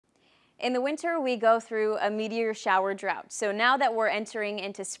In the winter, we go through a meteor shower drought. So now that we're entering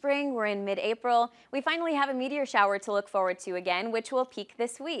into spring, we're in mid-April, we finally have a meteor shower to look forward to again, which will peak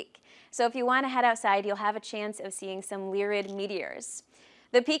this week. So if you want to head outside, you'll have a chance of seeing some Lyrid meteors.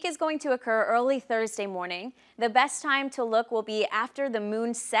 The peak is going to occur early Thursday morning. The best time to look will be after the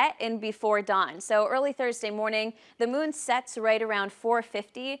moon set and before dawn. So early Thursday morning, the moon sets right around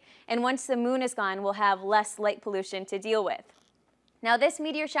 4:50, and once the moon is gone, we'll have less light pollution to deal with. Now, this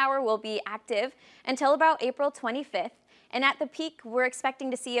meteor shower will be active until about April 25th, and at the peak, we're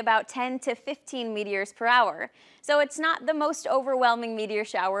expecting to see about 10 to 15 meteors per hour. So it's not the most overwhelming meteor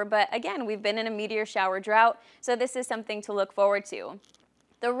shower, but again, we've been in a meteor shower drought, so this is something to look forward to.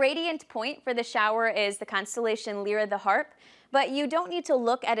 The radiant point for the shower is the constellation Lyrid the Harp, but you don't need to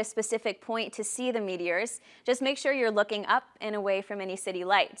look at a specific point to see the meteors. Just make sure you're looking up and away from any city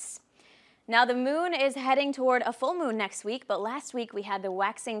lights. Now, the moon is heading toward a full moon next week, but last week we had the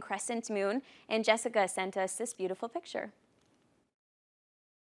waxing crescent moon, and Jessica sent us this beautiful picture.